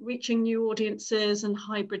about reaching new audiences and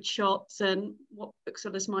hybrid shops and what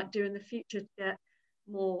booksellers might do in the future to get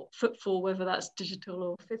more footfall, whether that's digital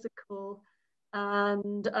or physical.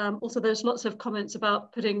 And also there's lots of comments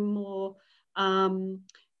about putting more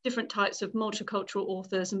different types of multicultural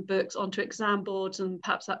authors and books onto exam boards, and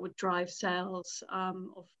perhaps that would drive sales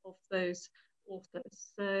of those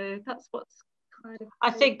authors. So that's what's kind of... I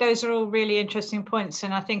think those are all really interesting points,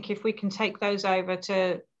 and I think if we can take those over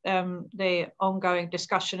to the ongoing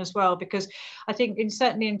discussion as well, because I think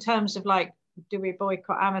certainly in terms of like, do we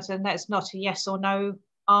boycott Amazon, that's not a yes or no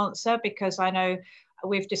answer, because I know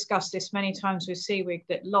we've discussed this many times with CWIG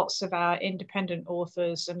that lots of our independent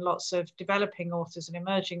authors and lots of developing authors and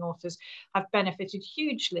emerging authors have benefited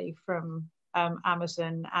hugely from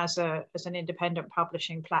Amazon as an independent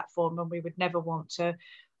publishing platform, and we would never want to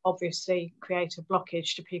obviously create a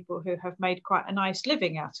blockage to people who have made quite a nice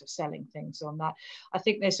living out of selling things on that. I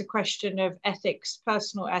think there's a question of ethics,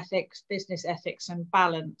 personal ethics, business ethics, and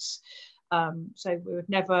balance. So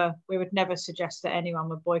we would never suggest that anyone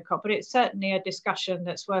would boycott, but it's certainly a discussion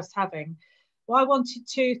that's worth having. Well, I wanted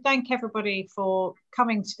to thank everybody for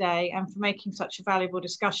coming today and for making such a valuable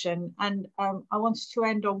discussion. And I wanted to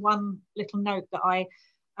end on one little note that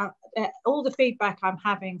all the feedback I'm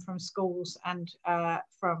having from schools and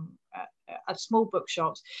from small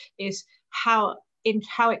bookshops is how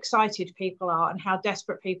excited people are and how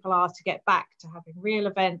desperate people are to get back to having real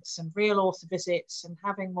events and real author visits and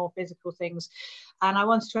having more physical things. And I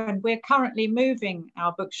wanted to end, we're currently moving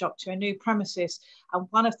our bookshop to a new premises, and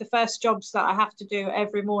one of the first jobs that I have to do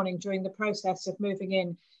every morning during the process of moving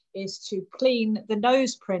in is to clean the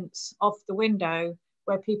nose prints off the window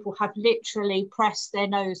where people have literally pressed their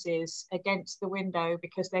noses against the window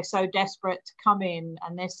because they're so desperate to come in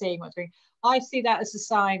and they're seeing what's going on. I see that as a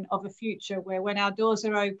sign of a future where when our doors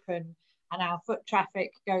are open and our foot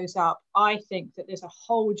traffic goes up, I think that there's a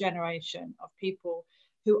whole generation of people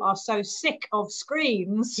who are so sick of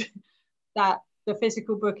screens that the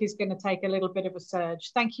physical book is going to take a little bit of a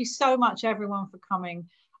surge. Thank you so much, everyone, for coming.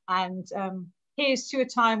 And here's to a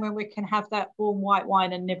time when we can have that warm white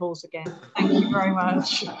wine and nibbles again. Thank you very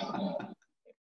much.